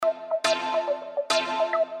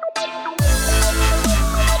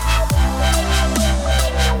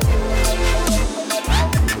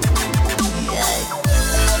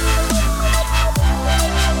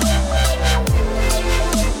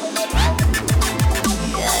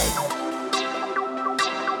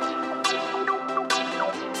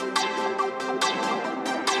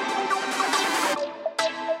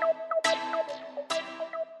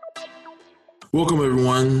Welcome,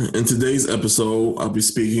 everyone. In today's episode, I'll be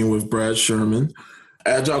speaking with Brad Sherman,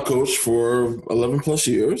 Agile coach for 11 plus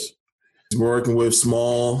years. He's working with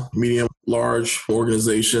small, medium, large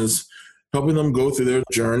organizations, helping them go through their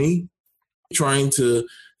journey, trying to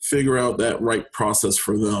figure out that right process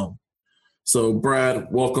for them. So, Brad,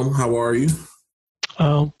 welcome. How are you?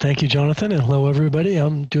 Thank you, Jonathan, and hello, everybody.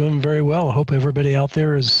 I'm doing very well. I hope everybody out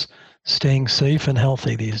there is staying safe and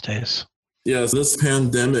healthy these days. Yes, this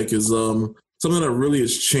pandemic is something that really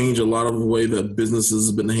has changed a lot of the way that businesses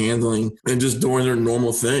have been handling and just doing their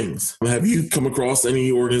normal things. Have you come across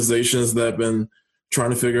any organizations that have been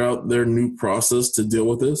trying to figure out their new process to deal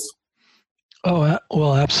with this? Oh,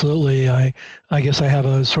 well, absolutely. I guess I have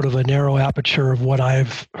a sort of a narrow aperture of what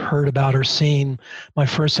I've heard about or seen. My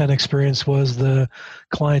first-hand experience was the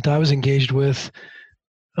client I was engaged with.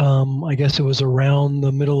 I guess it was around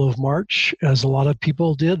the middle of March, as a lot of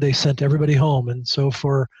people did. They sent everybody home. And so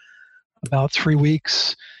for about 3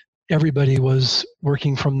 weeks, everybody was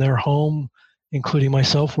working from their home, including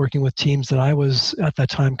myself, working with teams that I was at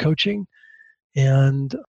that time coaching.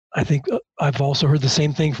 And I think I've also heard the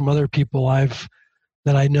same thing from other people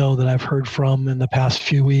that I know that I've heard from in the past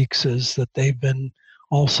few weeks, is that they've been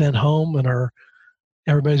all sent home and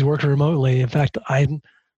everybody's working remotely. In fact, I'm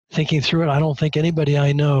thinking through it. I don't think anybody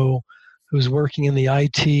I know who's working in the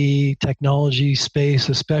IT technology space,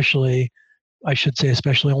 especially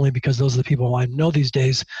only because those are the people I know these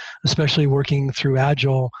days, especially working through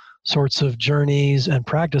agile sorts of journeys and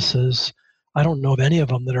practices. I don't know of any of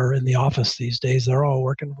them that are in the office these days. They're all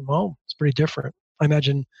working from home. It's pretty different. I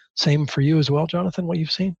imagine same for you as well, Jonathan, what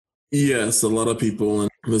you've seen? Yes, a lot of people in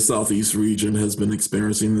the Southeast region has been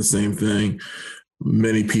experiencing the same thing.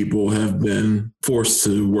 Many people have been forced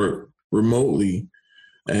to work remotely.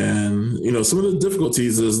 And, some of the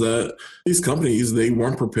difficulties is that these companies, they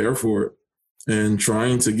weren't prepared for it. And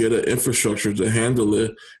trying to get an infrastructure to handle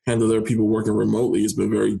their people working remotely has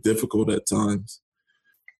been very difficult at times.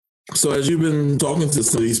 So as you've been talking to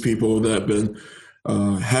some of these people that have been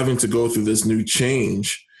having to go through this new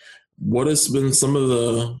change, what has been some of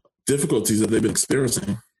the difficulties that they've been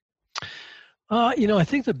experiencing? I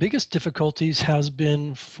think the biggest difficulties has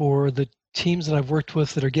been for the teams that I've worked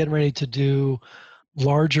with that are getting ready to do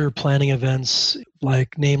larger planning events,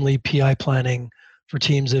 like namely PI planning for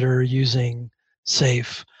teams that are using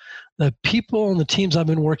SAFe. The people and the teams I've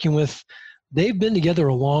been working with, they've been together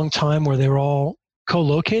a long time where they were all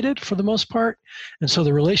co-located for the most part. And so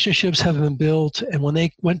the relationships have been built. And when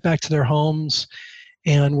they went back to their homes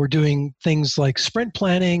and were doing things like sprint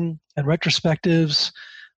planning and retrospectives,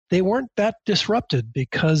 they weren't that disrupted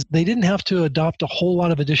because they didn't have to adopt a whole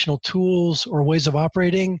lot of additional tools or ways of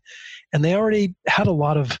operating. And they already had a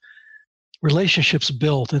lot of relationships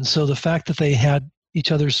built. And so the fact that they had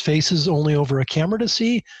each other's faces only over a camera to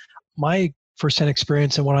see, my firsthand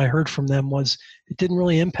experience and what I heard from them was it didn't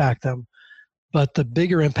really impact them. But the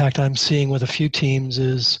bigger impact I'm seeing with a few teams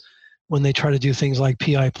is when they try to do things like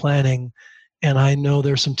PI planning. And I know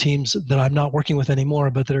there's some teams that I'm not working with anymore,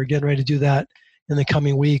 but that are getting ready to do that in the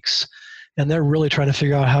coming weeks. And they're really trying to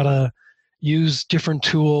figure out how to use different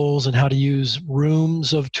tools and how to use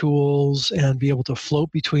rooms of tools and be able to float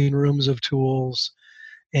between rooms of tools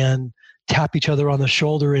and tap each other on the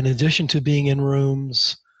shoulder in addition to being in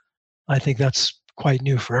rooms. I think that's quite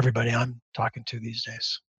new for everybody I'm talking to these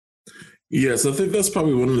days. Yes, I think that's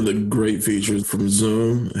probably one of the great features from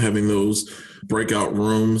Zoom, having those breakout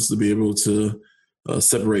rooms to be able to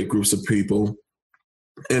separate groups of people.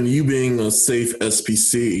 And you being a SAFe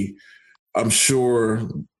SPC, I'm sure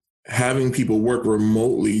having people work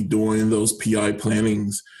remotely during those PI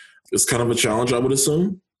plannings is kind of a challenge, I would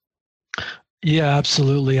assume. Yeah,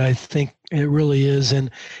 absolutely. I think it really is.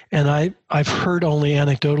 And I've heard only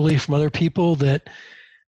anecdotally from other people that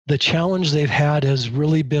the challenge they've had has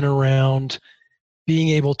really been around being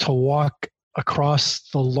able to walk across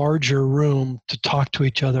the larger room to talk to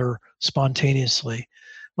each other spontaneously.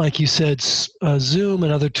 Like you said, Zoom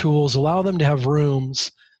and other tools allow them to have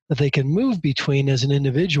rooms that they can move between as an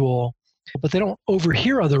individual, but they don't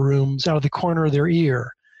overhear other rooms out of the corner of their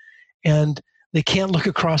ear. And they can't look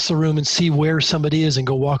across the room and see where somebody is and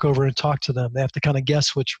go walk over and talk to them. They have to kind of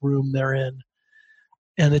guess which room they're in.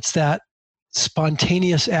 And it's that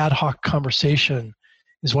spontaneous ad hoc conversation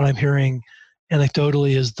is what I'm hearing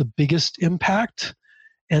anecdotally is the biggest impact.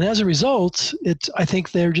 And as a result, I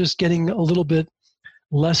think they're just getting a little bit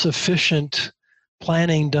less efficient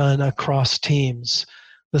planning done across teams.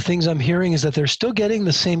 The things I'm hearing is that they're still getting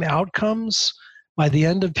the same outcomes by the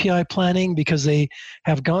end of PI planning because they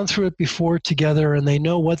have gone through it before together and they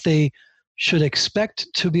know what they should expect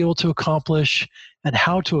to be able to accomplish and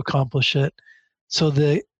how to accomplish it. So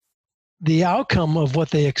the the outcome of what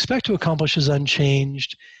they expect to accomplish is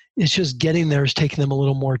unchanged. It's just getting there is taking them a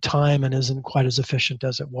little more time and isn't quite as efficient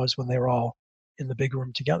as it was when they were all in the big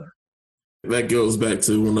room together. That goes back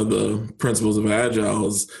to one of the principles of Agile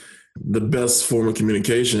is the best form of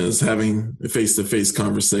communication is having a face-to-face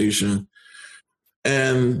conversation.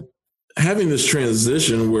 And having this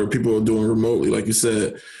transition where people are doing remotely, like you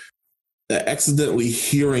said, that accidentally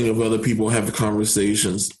hearing of other people have the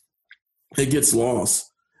conversations, it gets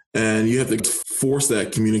lost. And you have to force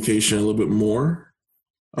that communication a little bit more,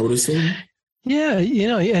 I would assume. Yeah,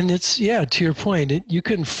 and it's, to your point, you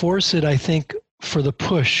can force it, I think, for the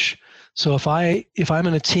push. So if I'm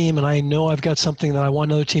in a team and I know I've got something that I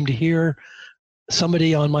want another team to hear,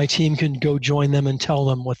 somebody on my team can go join them and tell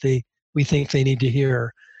them what we think they need to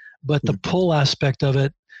hear. But the pull aspect of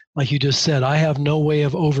it, like you just said, I have no way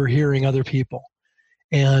of overhearing other people.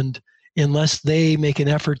 And unless they make an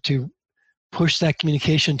effort to push that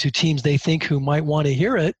communication to teams they think who might want to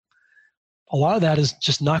hear it, a lot of that is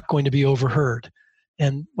just not going to be overheard.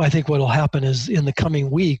 And I think what will happen is in the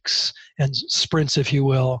coming weeks and sprints, if you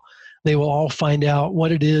will, they will all find out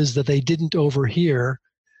what it is that they didn't overhear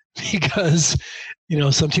because,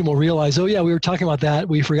 some team will realize, oh yeah, we were talking about that.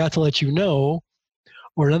 We forgot to let you know.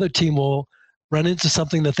 Or another team will run into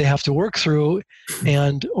something that they have to work through.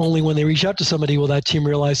 And only when they reach out to somebody will that team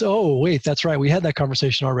realize, oh, wait, that's right. We had that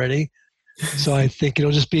conversation already. So I think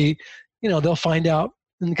it'll just be, they'll find out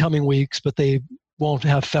in the coming weeks, but they won't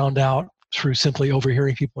have found out through simply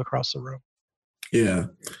overhearing people across the room. Yeah.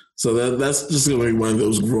 So that's just going to be one of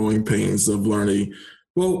those growing pains of learning.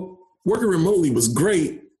 Well, working remotely was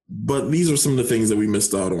great, but these are some of the things that we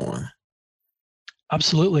missed out on.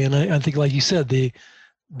 Absolutely. And I think, like you said,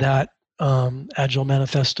 that Agile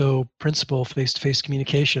Manifesto principle, face-to-face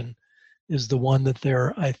communication, is the one that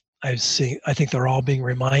I think they're all being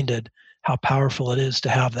reminded how powerful it is to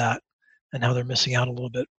have that and how they're missing out a little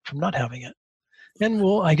bit from not having it. And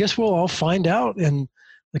I guess we'll all find out in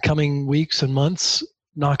the coming weeks and months,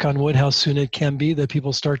 knock on wood, how soon it can be that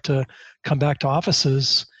people start to come back to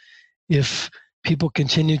offices. If people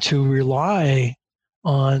continue to rely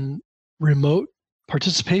on remote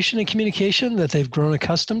participation and communication that they've grown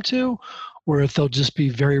accustomed to, or if they'll just be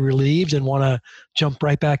very relieved and want to jump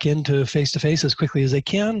right back into face-to-face as quickly as they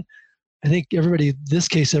can. I think everybody's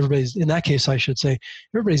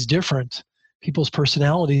different. People's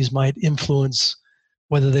personalities might influence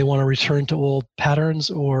whether they want to return to old patterns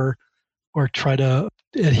or try to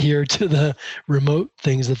adhere to the remote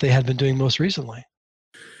things that they had been doing most recently.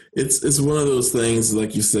 It's one of those things,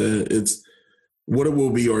 like you said, it's what it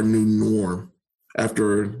will be our new norm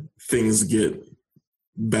after things get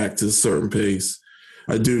back to a certain pace.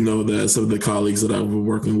 I do know that some of the colleagues that I've been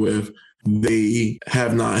working with, they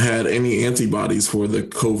have not had any antibodies for the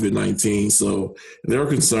COVID-19. So they're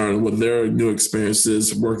concerned with their new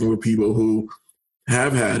experiences working with people who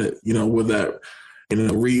have had it, with that,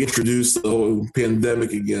 reintroduce the whole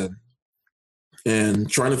pandemic again and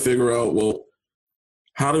trying to figure out, well,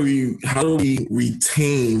 how do we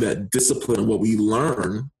retain that discipline, what we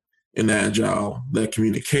learn in Agile, that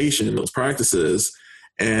communication, those practices,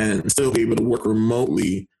 and still be able to work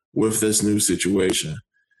remotely with this new situation?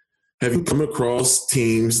 Have you come across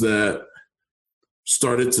teams that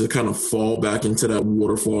started to kind of fall back into that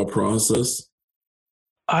waterfall process?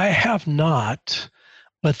 I have not,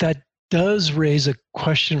 but that does raise a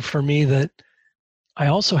question for me that I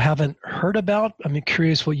also haven't heard about. I'm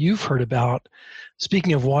curious what you've heard about.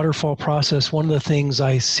 Speaking of waterfall process, one of the things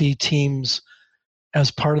I see teams as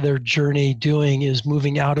part of their journey doing is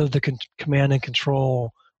moving out of the command and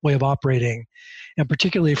control way of operating. And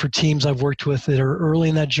particularly for teams I've worked with that are early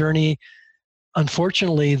in that journey,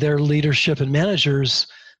 unfortunately, their leadership and managers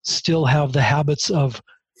still have the habits of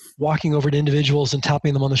walking over to individuals and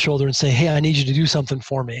tapping them on the shoulder and saying, hey, I need you to do something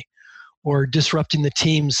for me. Or disrupting the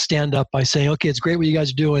team's stand up by saying, okay, it's great what you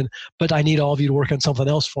guys are doing, but I need all of you to work on something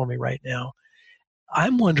else for me right now.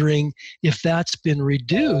 I'm wondering if that's been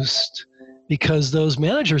reduced because those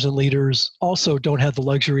managers and leaders also don't have the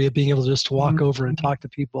luxury of being able to just walk over and talk to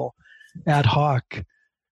people ad hoc.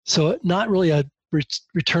 So not really a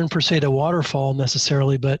return per se to waterfall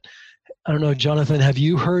necessarily, but I don't know, Jonathan, have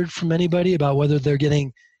you heard from anybody about whether they're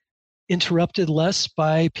getting interrupted less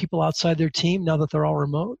by people outside their team now that they're all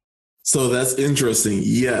remote? So that's interesting.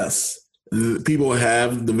 Yes.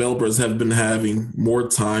 Developers have been having more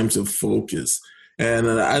time to focus. And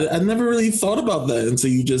I never really thought about that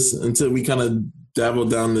until we kind of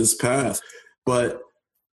dabbled down this path. But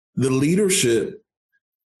the leadership,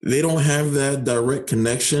 they don't have that direct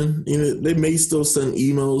connection. They may still send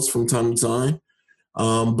emails from time to time.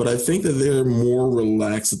 But I think that they're more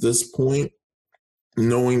relaxed at this point.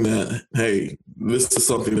 knowing that, hey, this is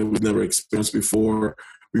something that we've never experienced before.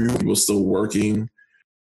 We're still working,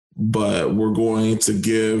 but we're going to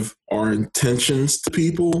give our intentions to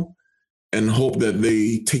people and hope that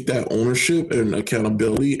they take that ownership and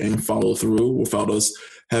accountability and follow through without us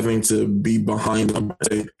having to be behind them and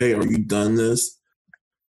say, hey, are you done this?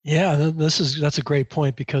 Yeah, that's a great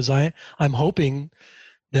point, because I'm hoping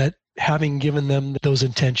that having given them those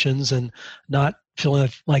intentions and not feeling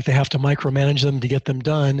like they have to micromanage them to get them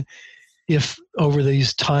done, if over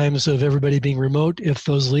these times of everybody being remote, if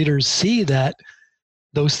those leaders see that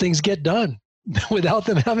those things get done without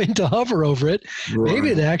them having to hover over it, maybe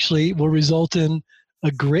it Right. actually will result in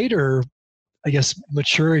a greater, I guess,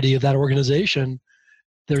 maturity of that organization.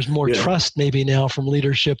 There's more Yeah. trust maybe now from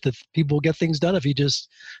leadership that people get things done if you just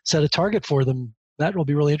set a target for them. That will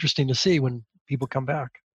be really interesting to see when people come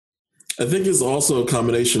back. I think it's also a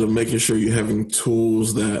combination of making sure you're having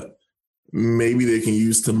tools that maybe they can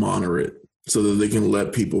use to monitor it so that they can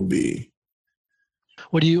let people be.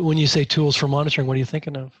 When you say tools for monitoring, what are you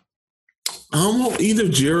thinking of? Either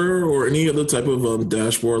Jira or any other type of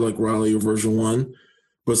dashboard like Rally or version 1,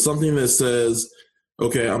 but something that says,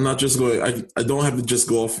 okay, I'm not just going, I don't have to just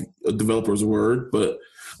go off a developer's word, but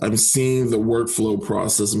I'm seeing the workflow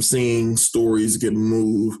process. I'm seeing stories get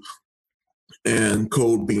moved and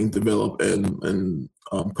code being developed and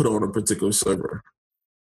put on a particular server.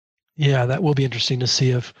 Yeah, that will be interesting to see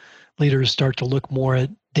if leaders start to look more at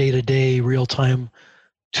day-to-day real-time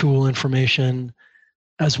tool information,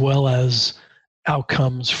 as well as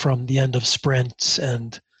outcomes from the end of sprints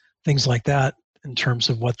and things like that in terms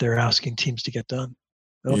of what they're asking teams to get done.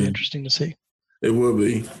 That'll be Yeah, interesting to see. it will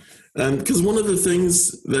be. And because one of the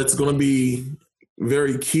things that's going to be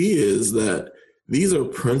very key is that these are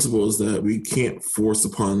principles that we can't force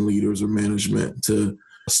upon leaders or management to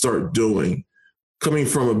start doing. Coming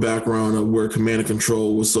from a background of where command and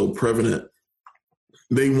control was so prevalent,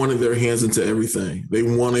 they wanted their hands into everything. They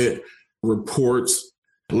wanted reports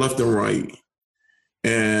left and right.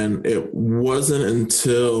 And it wasn't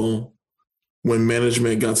until when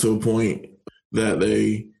management got to a point that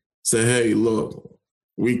they said, hey, look,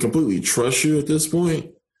 we completely trust you at this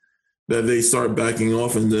point, that they start backing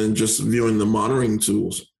off and then just viewing the monitoring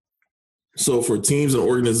tools. So for teams and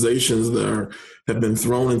organizations that have been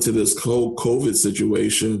thrown into this COVID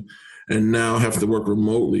situation and now have to work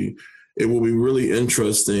remotely, it will be really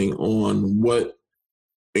interesting on what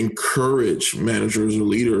encourage managers or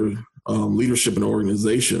leadership in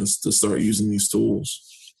organizations to start using these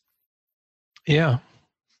tools. Yeah,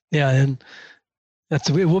 and it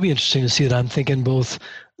will be interesting to see that. I'm thinking both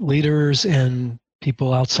leaders and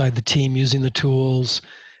people outside the team using the tools.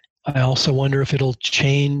 I also wonder if it'll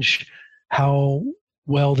change how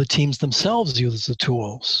well the teams themselves use the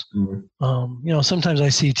tools. Mm-hmm. Sometimes I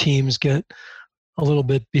see teams get a little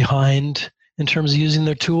bit behind in terms of using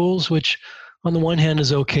their tools, which on the one hand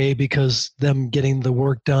is okay because them getting the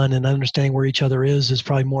work done and understanding where each other is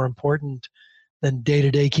probably more important than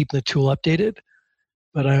day-to-day keeping the tool updated.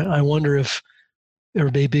 But I wonder if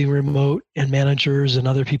everybody being remote and managers and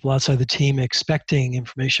other people outside the team expecting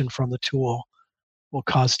information from the tool will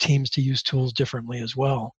cause teams to use tools differently as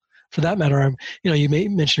well. For that matter, you may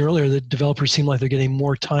mention earlier that developers seem like they're getting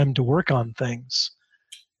more time to work on things.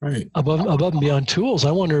 Right. Above and beyond tools,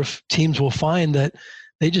 I wonder if teams will find that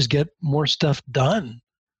they just get more stuff done.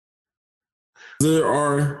 There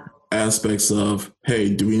are aspects of,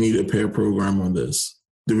 hey, do we need a pair program on this?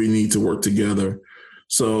 Do we need to work together?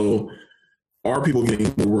 So are people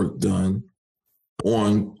getting the work done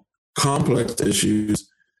on complex issues?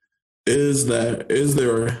 Is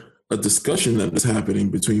there a discussion that is happening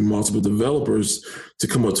between multiple developers to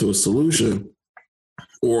come up to a solution?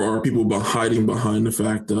 Or are people hiding behind the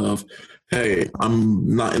fact of, hey,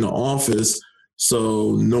 I'm not in the office,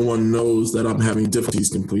 so no one knows that I'm having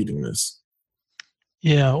difficulties completing this?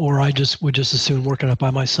 Yeah, or I would just as soon work on it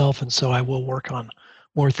by myself, and so I will work on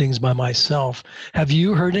more things by myself. Have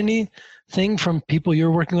you heard anything from people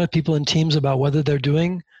you're working with, people in teams, about whether they're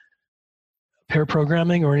doing pair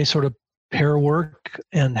programming or any sort of pair work,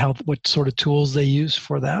 and what sort of tools they use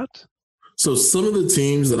for that? So some of the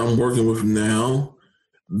teams that I'm working with now,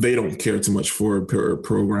 they don't care too much for pair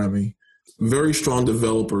programming. Very strong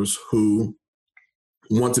developers who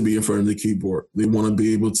want to be in front of the keyboard. They want to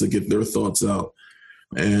be able to get their thoughts out.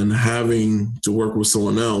 And having to work with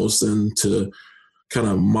someone else and to kind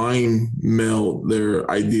of mind meld their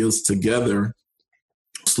ideas together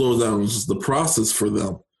slows down the process for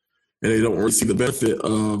them. And they don't really see the benefit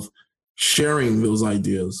of sharing those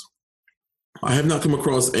ideas. I have not come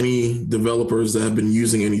across any developers that have been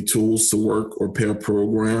using any tools to work or pair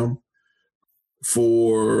program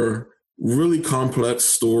for really complex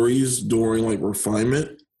stories during like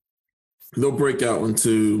refinement, they'll break out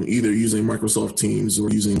into either using Microsoft Teams or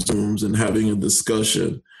using Zooms and having a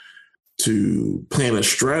discussion to plan a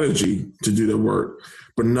strategy to do the work,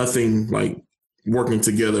 but nothing like working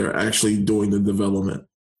together, actually doing the development.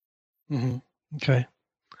 Mm-hmm. Okay.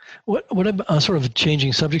 What about sort of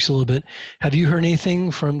changing subjects a little bit? Have you heard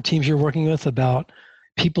anything from teams you're working with about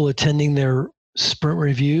people attending their sprint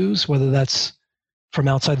reviews, whether that's from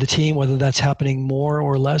outside the team, whether that's happening more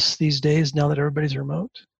or less these days now that everybody's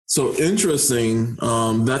remote? So interesting.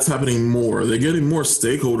 That's happening more. They're getting more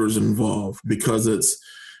stakeholders involved because it's,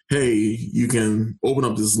 hey, you can open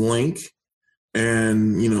up this link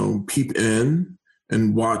and, peep in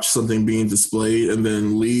and watch something being displayed and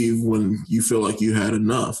then leave when you feel like you had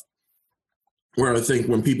enough. Where I think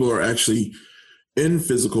when people are actually in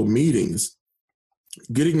physical meetings,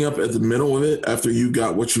 getting up at the middle of it after you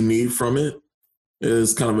got what you need from it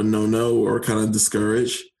is kind of a no-no or kind of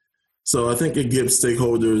discouraged. So I think it gives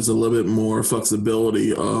stakeholders a little bit more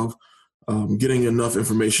flexibility of getting enough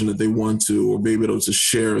information that they want to, or be able to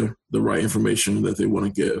share the right information that they want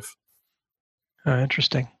to give.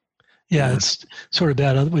 Interesting. Yeah, it's sort of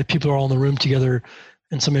bad when people are all in the room together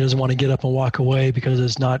and somebody doesn't want to get up and walk away because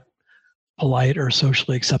it's not polite or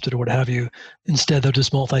socially accepted or what have you. Instead, they'll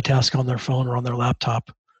just multitask on their phone or on their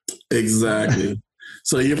laptop. Exactly.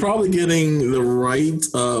 So you're probably getting the right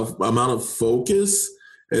amount of focus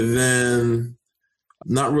and then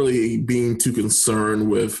not really being too concerned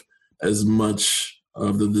with as much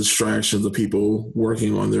of the distractions of people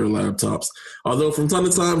working on their laptops. Although from time to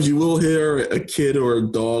time you will hear a kid or a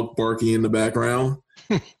dog barking in the background.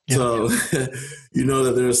 Yeah. So you know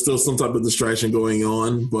that there's still some type of distraction going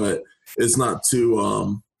on, but it's not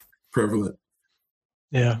too prevalent.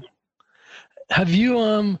 Yeah. Have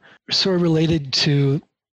you sort of related to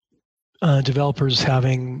developers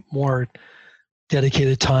having more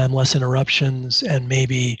dedicated time, less interruptions, and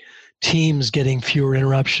maybe teams getting fewer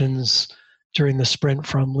interruptions during the sprint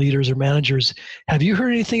from leaders or managers? Have you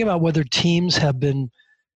heard anything about whether teams have been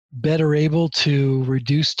better able to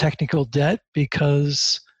reduce technical debt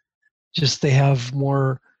because just they have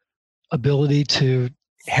more ability to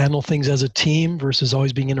handle things as a team versus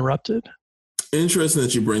always being interrupted? Interesting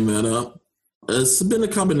that you bring that up. It's been a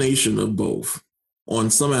combination of both. On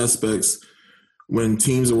some aspects, when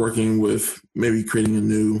teams are working with maybe creating a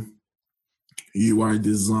new UI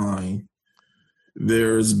design,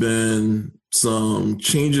 there's been some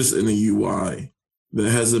changes in the UI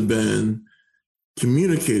that hasn't been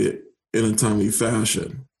communicated in a timely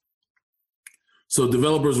fashion. So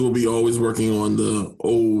developers will be always working on the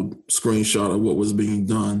old screenshot of what was being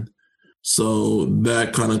done. So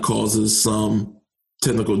that kind of causes some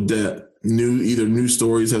technical debt. New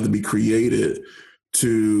stories have to be created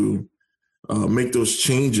to make those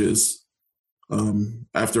changes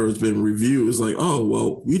after it's been reviewed. It's like, oh,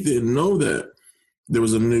 well, we didn't know that there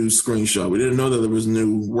was a new screenshot. We didn't know that there was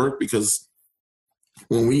new work because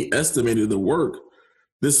when we estimated the work,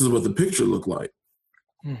 this is what the picture looked like.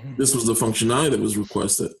 Mm-hmm. This was the functionality that was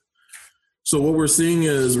requested. So what we're seeing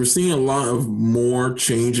is a lot of more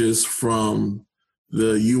changes from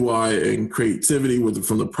the UI and creativity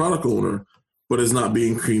from the product owner, but it's not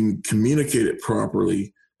being communicated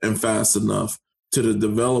properly and fast enough to the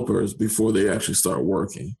developers before they actually start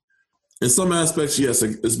working. In some aspects, yes,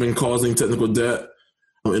 it's been causing technical debt.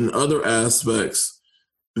 In other aspects,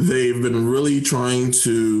 they've been really trying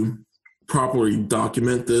to properly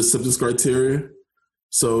document the acceptance criteria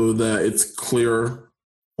so that it's clear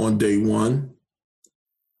on day one.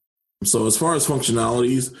 So as far as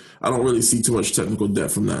functionalities, I don't really see too much technical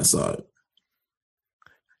debt from that side.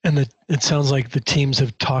 And it sounds like the teams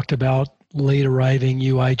have talked about late arriving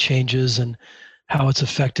UI changes and how it's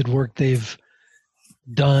affected work they've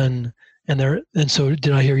done. And so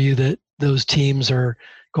did I hear you that those teams are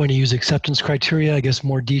going to use acceptance criteria, I guess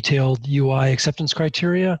more detailed UI acceptance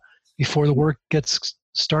criteria before the work gets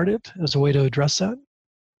started as a way to address that?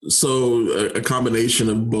 So a combination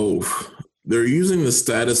of both. They're using the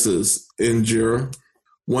statuses in Jira.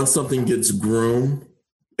 Once something gets groomed,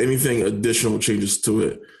 anything additional changes to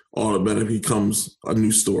it automatically becomes a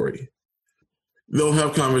new story. They'll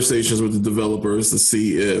have conversations with the developers to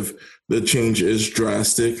see if the change is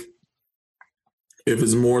drastic. If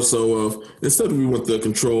it's more so of, instead of we want the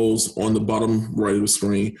controls on the bottom right of the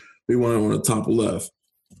screen, we want it on the top left.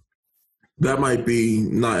 That might be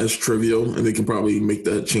not as trivial, and they can probably make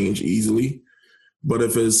that change easily. But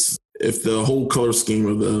if the whole color scheme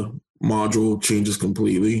of the module changes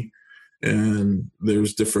completely, and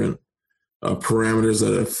there's different parameters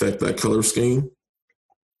that affect that color scheme,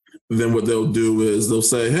 then what they'll do is they'll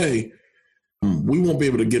say, hey, we won't be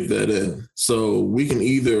able to get that in. So we can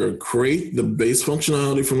either create the base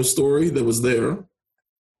functionality from a story that was there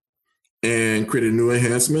and create a new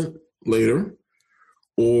enhancement later,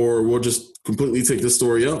 or we'll just completely take the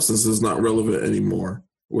story out since it's not relevant anymore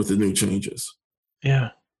with the new changes. Yeah.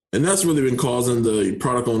 And that's really been causing the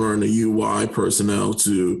product owner and the UI personnel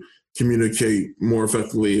to communicate more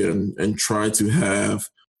effectively and try to have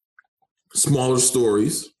smaller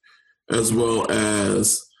stories as well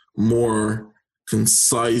as more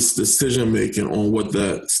concise decision making on what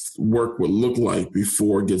that work would look like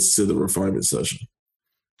before it gets to the refinement session.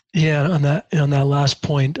 Yeah, on that last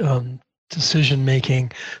point, decision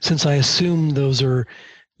making, since I assume those are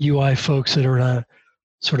UI folks that are in a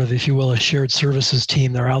sort of, if you will, a shared services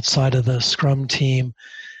team, they're outside of the Scrum team,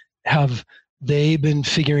 have they been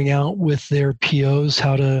figuring out with their POs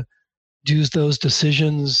how to do those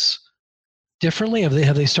decisions differently? Have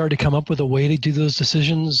they started to come up with a way to do those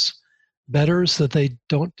decisions better so that they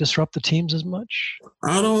don't disrupt the teams as much?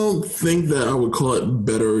 I don't think that I would call it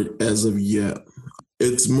better as of yet.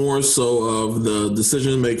 It's more so of the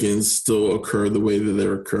decision making still occur the way that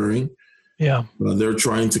they're occurring. Yeah. They're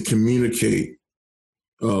trying to communicate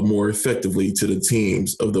more effectively to the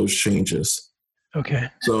teams of those changes. Okay.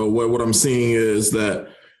 So what I'm seeing is that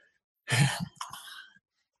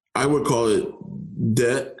I would call it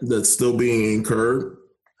debt that's still being incurred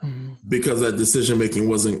because that decision making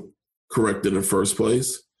wasn't correct in the first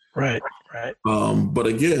place. Right. But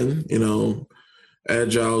again,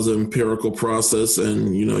 Agile is an empirical process,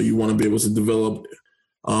 and you want to be able to develop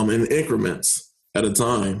in increments at a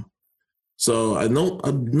time. So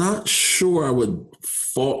I'm not sure I would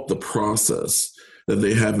fault the process that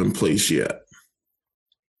they have in place yet.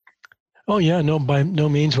 Oh yeah, no, by no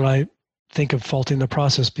means would I think of faulting the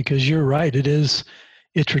process, because you're right, it is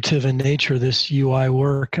iterative in nature, this UI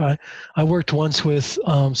work. I worked once with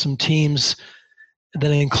some teams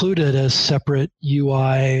that included a separate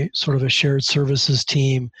UI, sort of a shared services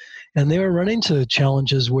team, and they were running into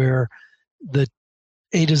challenges where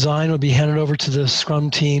a design would be handed over to the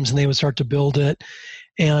Scrum teams and they would start to build it.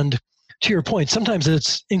 And to your point, sometimes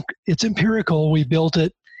it's empirical. We built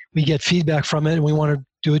it, we get feedback from it, and we want to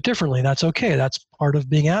do it differently. That's okay. That's part of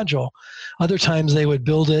being agile. Other times they would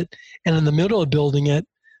build it, and in the middle of building it,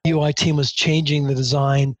 the UI team was changing the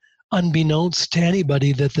design unbeknownst to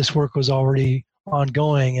anybody that this work was already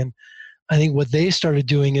ongoing. And I think what they started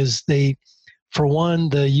doing is for one,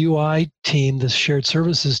 the UI team, the shared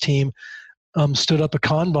services team, stood up a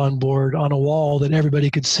Kanban board on a wall that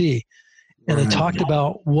everybody could see. And it talked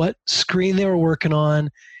about what screen they were working on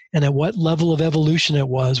and at what level of evolution it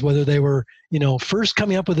was, whether they were, first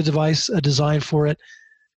coming up with a design for it,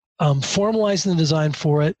 formalizing the design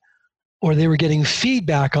for it, or they were getting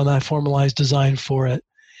feedback on that formalized design for it.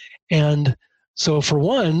 And so for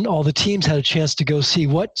one, all the teams had a chance to go see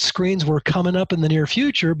what screens were coming up in the near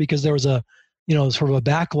future, because there was a, sort of a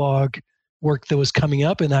backlog work that was coming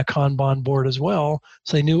up in that Kanban board as well.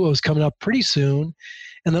 So they knew it was coming up pretty soon.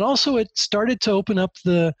 And then also it started to open up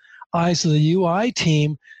the eyes of the UI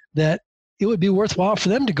team that it would be worthwhile for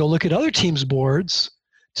them to go look at other teams' boards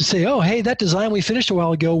to say, oh, hey, that design we finished a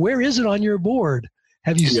while ago, where is it on your board?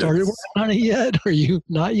 Have you started working on it yet? Or you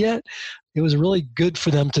not yet? It was really good for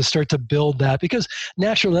them to start to build that, because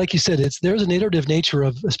naturally, like you said, there's an iterative nature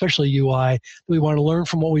of especially UI. We want to learn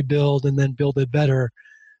from what we build and then build it better.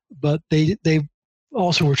 But they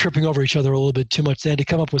also were tripping over each other a little bit too much. They had to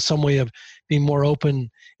come up with some way of being more open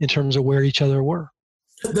in terms of where each other were.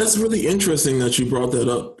 That's really interesting that you brought that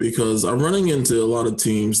up, because I'm running into a lot of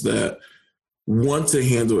teams that want to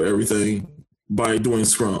handle everything by doing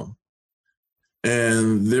Scrum.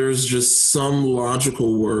 And there's just some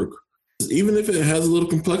logical work, even if it has a little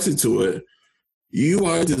complexity to it.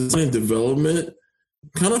 UI design development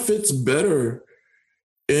kind of fits better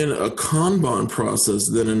in a Kanban process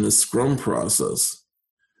than in a Scrum process,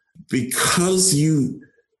 because you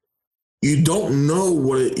don't know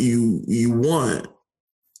what you want.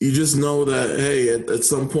 You just know that, hey, at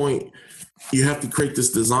some point you have to create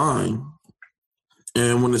this design,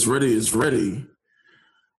 and when it's ready, it's ready.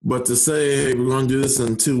 But to say, hey, we're going to do this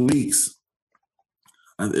in 2 weeks,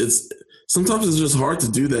 sometimes it's just hard to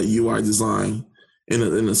do that UI design in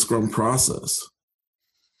a Scrum process.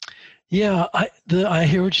 Yeah, I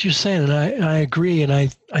hear what you're saying, and I agree, and I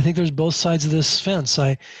think there's both sides of this fence.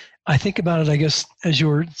 I think about it, I guess, as you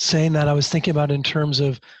were saying that, I was thinking about it in terms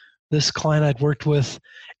of this client I'd worked with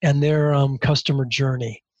and their customer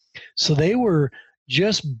journey. So they were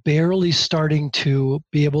just barely starting to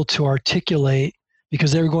be able to articulate,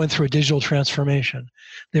 because they were going through a digital transformation.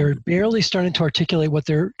 They were barely starting to articulate what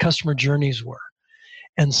their customer journeys were.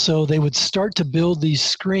 And so they would start to build these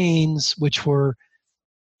screens, which were,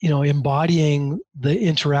 embodying the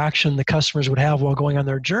interaction the customers would have while going on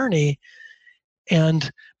their journey. And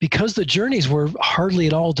because the journeys were hardly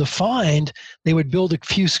at all defined, they would build a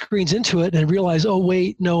few screens into it and realize, oh,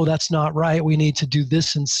 wait, no, that's not right. We need to do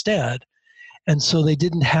this instead. And so they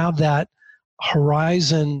didn't have that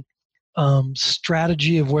horizon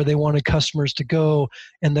strategy of where they wanted customers to go,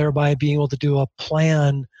 and thereby being able to do a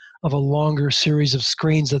plan of a longer series of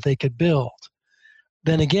screens that they could build.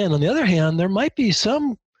 Then again, on the other hand, there might be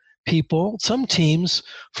some people, some teams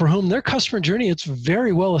for whom their customer journey, it's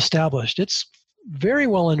very well established. It's very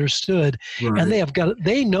well understood. Right. And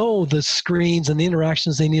they know the screens and the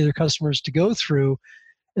interactions they need their customers to go through.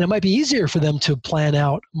 And it might be easier for them to plan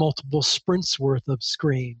out multiple sprints worth of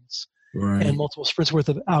screens, right, and multiple sprints worth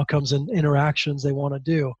of outcomes and interactions they want to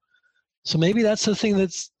do. So maybe that's the thing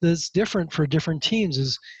that's different for different teams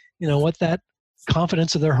is, what that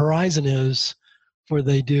confidence of their horizon is where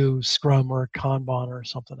they do Scrum or Kanban or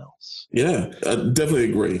something else. Yeah, I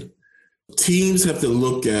definitely agree. Teams have to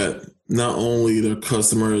look at not only their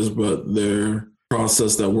customers, but their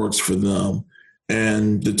process that works for them,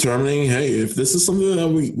 and determining, hey, if this is something that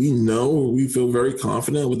we know, we feel very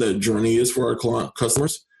confident what that journey is for our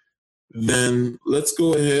customers, then let's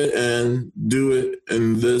go ahead and do it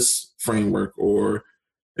in this framework. Or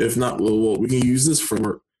if not, well, we can use this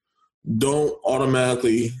framework. Don't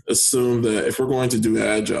automatically assume that if we're going to do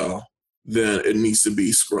Agile, then it needs to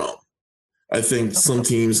be Scrum. I think some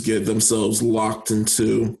teams get themselves locked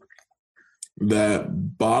into that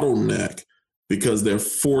bottleneck because they're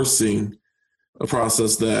forcing a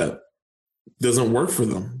process that doesn't work for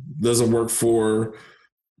them, doesn't work for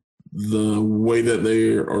the way that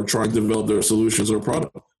they are trying to develop their solutions or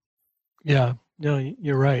product. Yeah, no,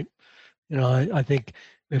 you're right. I think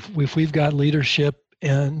if we've got leadership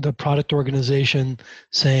and the product organization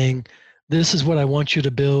saying, this is what I want you to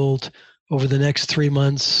build over the next 3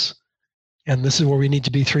 months, and this is where we need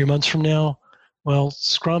to be 3 months from now, well,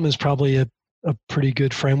 Scrum is probably a pretty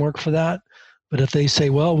good framework for that. But if they say,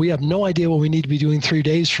 well, we have no idea what we need to be doing 3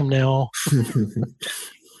 days from now,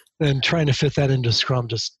 then trying to fit that into Scrum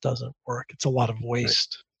just doesn't work. It's a lot of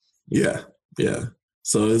waste. Yeah.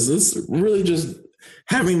 So it's really just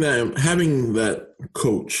having that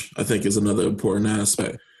coach, I think, is another important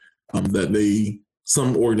aspect that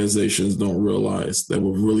some organizations don't realize that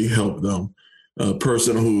will really help them. A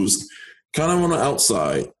person who's kind of on the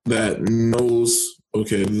outside that knows,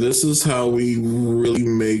 okay, this is how we really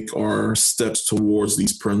make our steps towards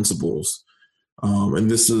these principles. And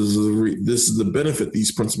this is the benefit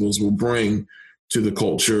these principles will bring to the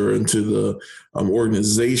culture and to the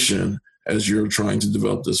organization as you're trying to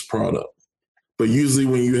develop this product. But usually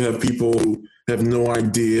when you have people who have no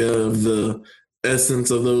idea of the essence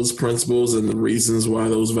of those principles and the reasons why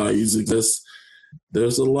those values exist,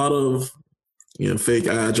 there's a lot of fake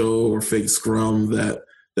Agile or fake Scrum that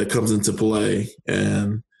comes into play,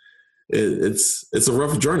 and it's a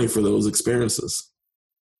rough journey for those experiences.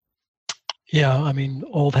 Yeah, I mean,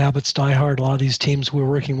 old habits die hard. A lot of these teams we're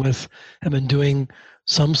working with have been doing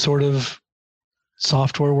some sort of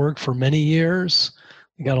software work for many years.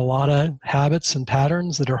 We got a lot of habits and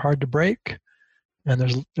patterns that are hard to break,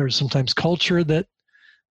 and there's sometimes culture that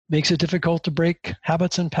makes it difficult to break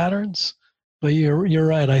habits and patterns. But you're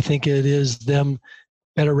right. I think it is them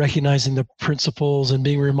better recognizing the principles and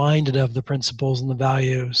being reminded of the principles and the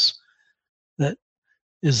values that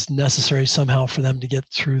is necessary somehow for them to get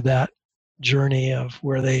through that journey of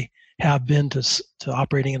where they have been to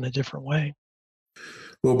operating in a different way.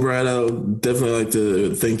 Well, Brad, I would definitely like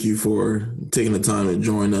to thank you for taking the time to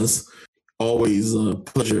join us. Always a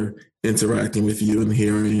pleasure interacting with you and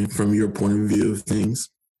hearing from your point of view of things.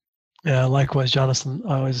 Yeah, likewise, Jonathan.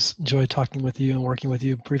 I always enjoyed talking with you and working with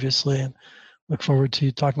you previously, and look forward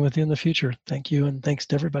to talking with you in the future. Thank you, and thanks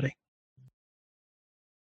to everybody.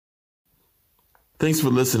 Thanks for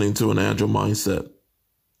listening to An Agile Mindset.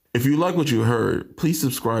 If you like what you heard, please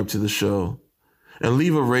subscribe to the show and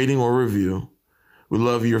leave a rating or review. We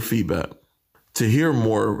love your feedback. To hear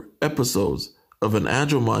more episodes of An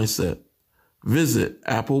Agile Mindset, visit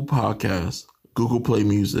Apple Podcasts, Google Play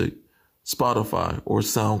Music, Spotify, or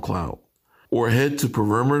SoundCloud, or head to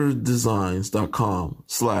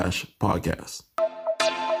perimeterdesigns.com/podcast.